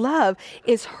what I love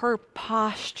is her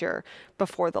posture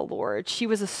before the Lord. She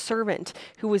was a servant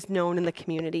who was known in the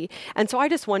community. And so I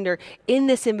just wonder, in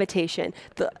this invitation,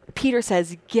 Peter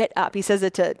says, get up. He says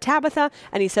it to Tabitha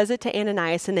and he says it to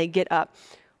Ananias, and they get up.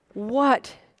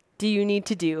 What do you need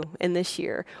to do in this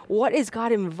year? What is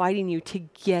God inviting you to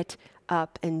get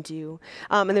up and do?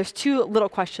 And there's two little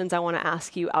questions I want to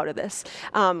ask you out of this.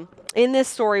 In this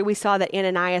story, we saw that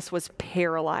Ananias was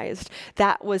paralyzed.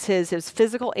 That was his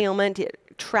physical ailment. It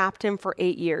trapped him for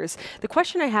 8 years. The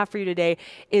question I have for you today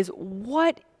is,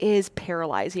 what is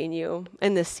paralyzing you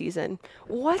in this season?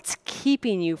 What's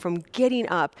keeping you from getting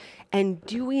up and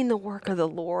doing the work of the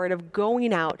Lord, of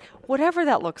going out, whatever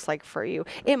that looks like for you?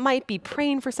 It might be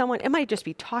praying for someone. It might just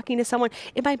be talking to someone.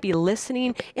 It might be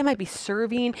listening. It might be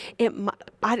serving.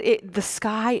 The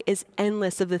sky is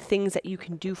endless of the things that you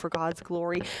can do for God's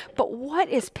glory. But what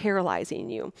is paralyzing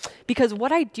you? Because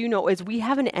what I do know is we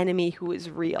have an enemy who is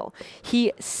real.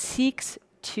 He seeks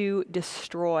to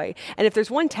destroy. And if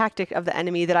there's one tactic of the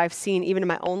enemy that I've seen even in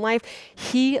my own life,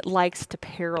 he likes to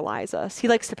paralyze us. He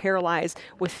likes to paralyze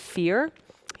with fear.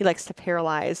 He likes to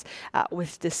paralyze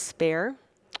with despair,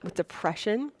 with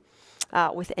depression,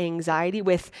 with anxiety,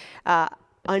 with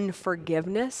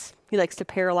unforgiveness. He likes to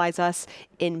paralyze us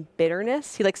in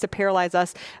bitterness. He likes to paralyze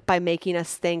us by making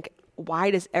us think, why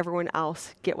does everyone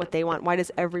else get what they want? Why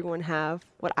does everyone have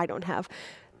what I don't have?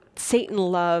 Satan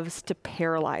loves to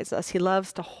paralyze us. He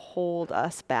loves to hold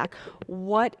us back.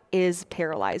 What is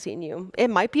paralyzing you? It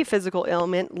might be a physical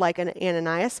ailment like an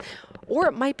Ananias, or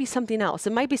it might be something else.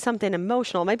 It might be something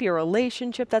emotional. It might be a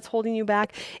relationship that's holding you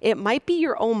back. It might be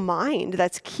your own mind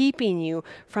that's keeping you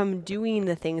from doing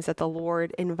the things that the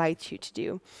Lord invites you to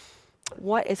do.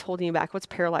 What is holding you back? What's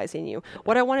paralyzing you?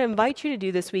 What I want to invite you to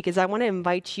do this week is I want to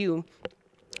invite you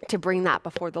to bring that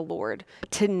before the Lord,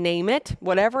 to name it,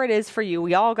 whatever it is for you.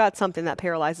 We all got something that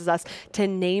paralyzes us, to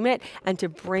name it and to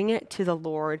bring it to the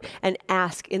Lord and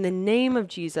ask, in the name of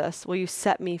Jesus, will you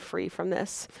set me free from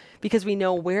this? Because we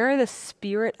know where the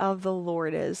Spirit of the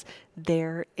Lord is,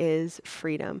 there is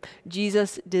freedom.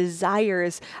 Jesus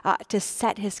desires to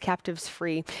set his captives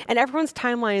free. And everyone's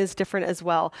timeline is different as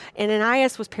well.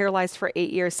 Ananias was paralyzed for 8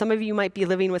 years. Some of you might be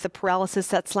living with a paralysis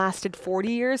that's lasted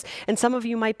 40 years. And some of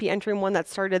you might be entering one that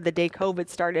started the day COVID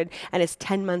started and is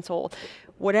 10 months old.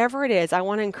 Whatever it is, I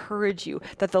want to encourage you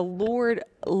that the Lord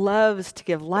loves to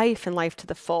give life and life to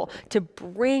the full, to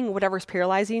bring whatever's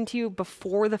paralyzing to you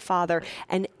before the Father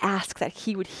and ask that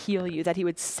he would heal you, that he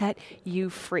would set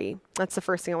you free. That's the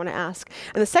first thing I want to ask.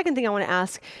 And the second thing I want to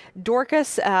ask,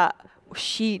 Dorcas,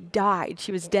 she died.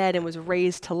 She was dead and was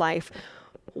raised to life.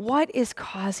 What is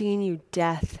causing you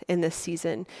death in this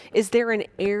season? Is there an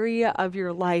area of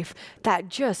your life that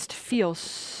just feels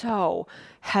so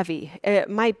heavy? It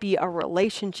might be a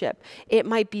relationship. It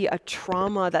might be a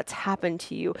trauma that's happened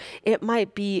to you. It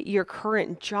might be your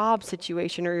current job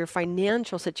situation or your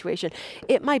financial situation.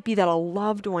 It might be that a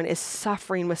loved one is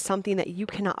suffering with something that you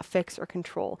cannot fix or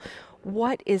control.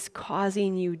 What is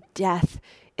causing you death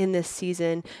in this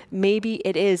season? Maybe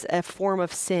it is a form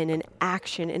of sin, an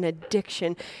action, an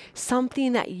addiction,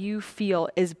 something that you feel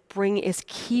is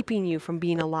keeping you from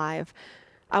being alive.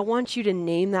 I want you to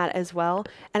name that as well.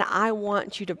 And I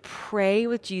want you to pray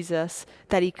with Jesus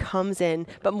that he comes in.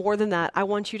 But more than that, I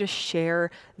want you to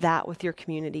share that with your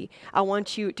community. I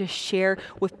want you to share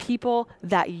with people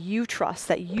that you trust,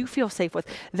 that you feel safe with,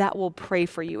 that will pray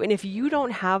for you. And if you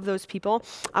don't have those people,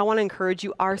 I want to encourage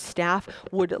you, our staff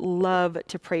would love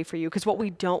to pray for you. Because what we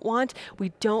don't want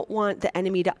the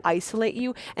enemy to isolate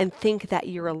you and think that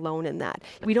you're alone in that.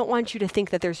 We don't want you to think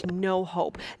that there's no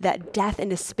hope, that death and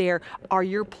despair are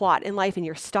your plot in life and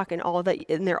you're stuck in all that,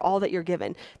 and they're all that you're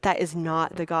given. That is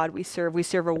not the God we serve. We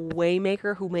serve a way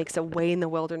maker who makes a way in the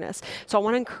wilderness. So I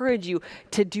want to encourage you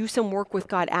to do some work with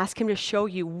God. Ask him to show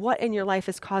you what in your life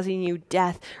is causing you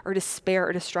death or despair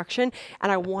or destruction.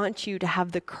 And I want you to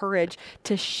have the courage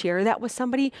to share that with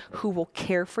somebody who will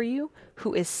care for you,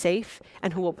 who is safe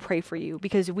and who will pray for you,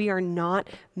 because we are not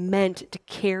meant to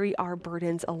carry our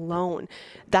burdens alone.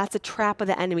 That's a trap of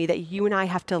the enemy, that you and I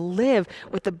have to live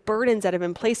with the burdens that have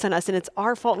been placed on us, and it's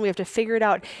our fault and we have to figure it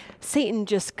out. Satan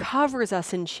just covers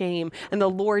us in shame, and the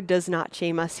Lord does not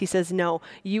shame us. He says, no,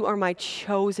 you are my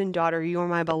chosen daughter. You are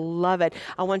my beloved.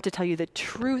 I want to tell you the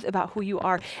truth about who you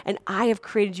are, and I have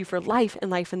created you for life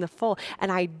and life in the full,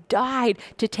 and I died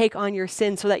to take on your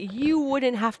sin so that you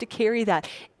wouldn't have to carry that.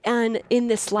 And in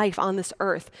this life on this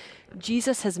earth,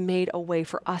 Jesus has made a way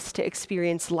for us to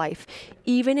experience life,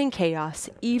 even in chaos,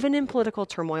 even in political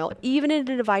turmoil, even in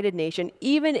a divided nation,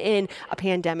 even in a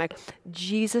pandemic.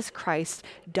 Jesus Christ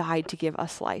died to give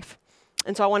us life.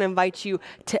 And so I want to invite you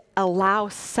to allow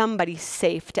somebody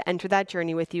safe to enter that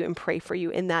journey with you and pray for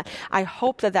you in that. I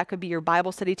hope that could be your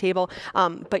Bible study table,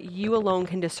 but you alone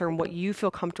can discern what you feel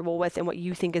comfortable with and what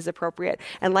you think is appropriate.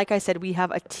 And like I said, we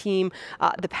have a team,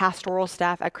 the pastoral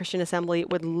staff at Christian Assembly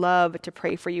would love to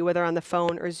pray for you, whether on the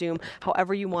phone or Zoom,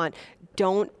 however you want.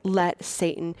 Don't let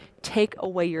Satan take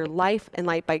away your life and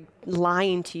life by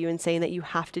lying to you and saying that you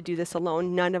have to do this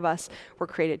alone. None of us were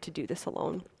created to do this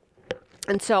alone.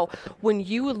 And so when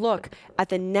you look at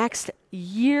the next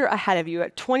year ahead of you,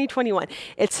 at 2021,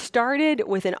 it started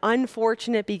with an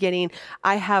unfortunate beginning.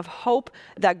 I have hope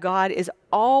that God is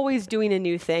always doing a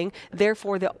new thing.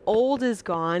 Therefore, the old is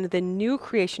gone, the new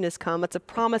creation has come. It's a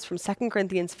promise from 2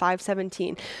 Corinthians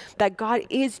 5:17 that God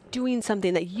is doing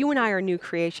something, that you and I are new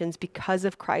creations because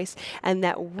of Christ, and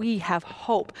that we have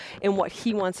hope in what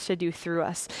he wants to do through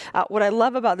us. What I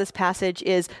love about this passage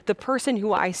is the person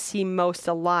who I see most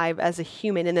alive as a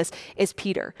human in this is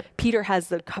Peter. Peter has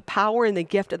the power and the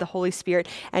gift of the Holy Spirit,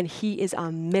 and he is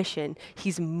on mission.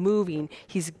 He's moving,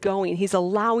 he's going, he's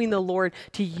allowing the Lord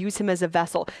to use him as a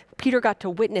vessel. Peter got to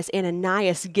witness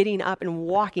Ananias getting up and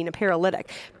walking, a paralytic.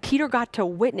 Peter got to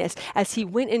witness as he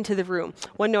went into the room.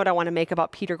 One note I want to make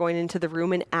about Peter going into the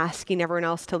room and asking everyone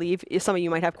else to leave. Some of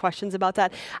you might have questions about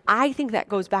that. I think that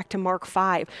goes back to Mark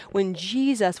 5, when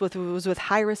Jesus was with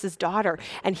Jairus' daughter,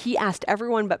 and he asked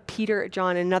everyone but Peter,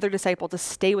 John, and another disciple to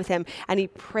stay with him, and he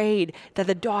prayed that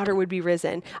the daughter would be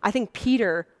risen. I think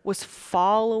Peter was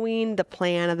following the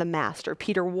plan of the master.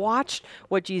 Peter watched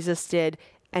what Jesus did,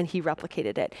 and he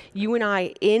replicated it. You and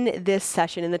I, in this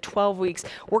session, in the 12 weeks,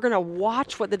 we're going to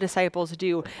watch what the disciples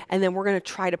do, and then we're going to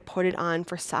try to put it on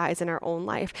for size in our own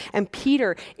life. And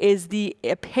Peter is the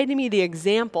epitome, the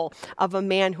example of a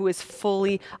man who is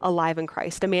fully alive in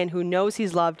Christ, a man who knows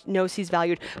he's loved, knows he's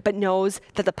valued, but knows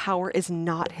that the power is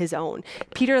not his own.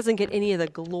 Peter doesn't get any of the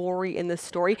glory in this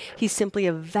story. He's simply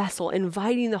a vessel,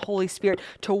 inviting the Holy Spirit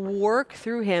to work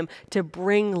through him to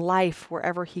bring life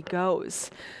wherever he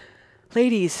goes.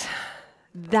 Ladies,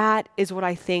 that is what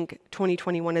I think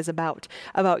 2021 is about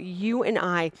you and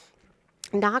I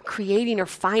not creating or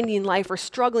finding life or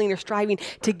struggling or striving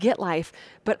to get life,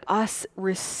 but us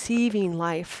receiving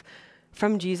life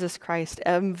from Jesus Christ,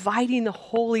 inviting the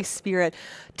Holy Spirit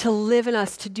to live in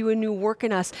us, to do a new work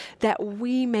in us, that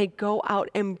we may go out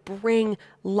and bring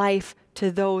life to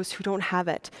those who don't have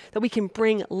it, that we can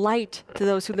bring light to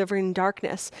those who live in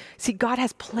darkness. See, God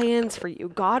has plans for you.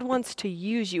 God wants to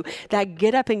use you. That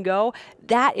get up and go,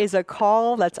 that is a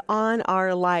call that's on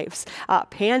our lives.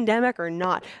 Pandemic or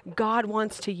not, God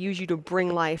wants to use you to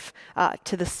bring life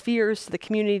to the spheres, to the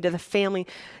community, to the family,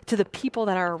 to the people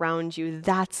that are around you.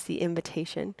 That's the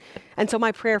invitation. And so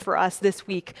my prayer for us this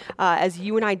week, as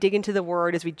you and I dig into the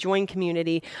Word, as we join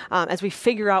community, as we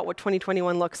figure out what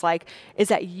 2021 looks like, is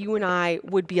that you and I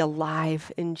would be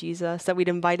alive in Jesus, that we'd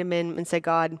invite him in and say,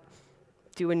 God,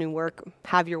 do a new work,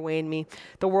 have your way in me.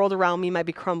 The world around me might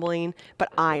be crumbling, but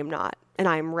I am not, and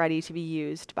I am ready to be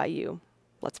used by you.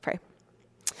 Let's pray.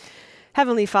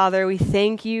 Heavenly Father, we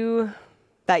thank you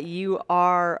that you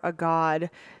are a God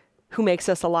who makes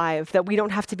us alive, that we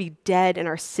don't have to be dead in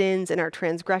our sins and our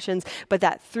transgressions, but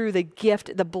that through the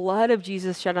gift, the blood of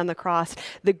Jesus shed on the cross,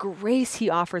 the grace he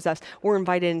offers us, we're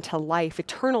invited into life,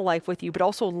 eternal life with you, but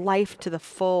also life to the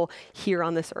full here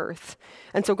on this earth.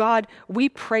 And so God, we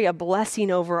pray a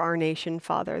blessing over our nation,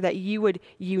 Father, that you would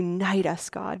unite us,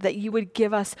 God, that you would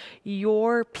give us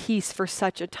your peace for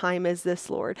such a time as this,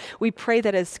 Lord. We pray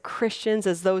that as Christians,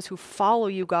 as those who follow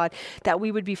you, God, that we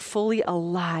would be fully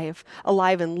alive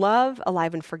in love,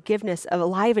 alive in forgiveness,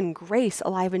 alive in grace,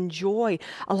 alive in joy,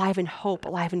 alive in hope,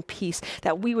 alive in peace,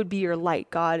 that we would be your light,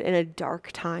 God, in a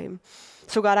dark time.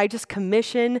 So God, I just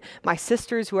commission my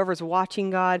sisters, whoever's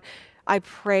watching, God, I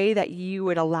pray that you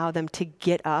would allow them to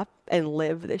get up and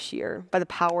live this year by the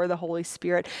power of the Holy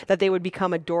Spirit, that they would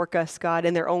become a Dorcas, God,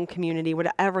 in their own community,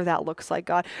 whatever that looks like,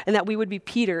 God, and that we would be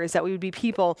Peters, that we would be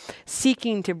people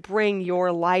seeking to bring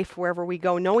your life wherever we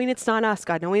go, knowing it's not us,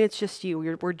 God, knowing it's just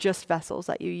you. We're just vessels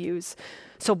that you use.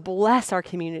 So bless our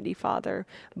community, Father.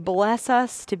 Bless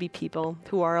us to be people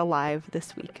who are alive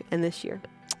this week and this year.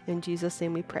 In Jesus'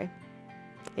 name we pray.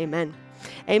 Amen.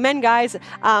 Amen, guys.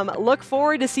 Look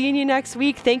forward to seeing you next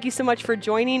week. Thank you so much for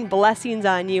joining. Blessings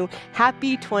on you.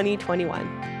 Happy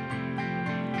 2021.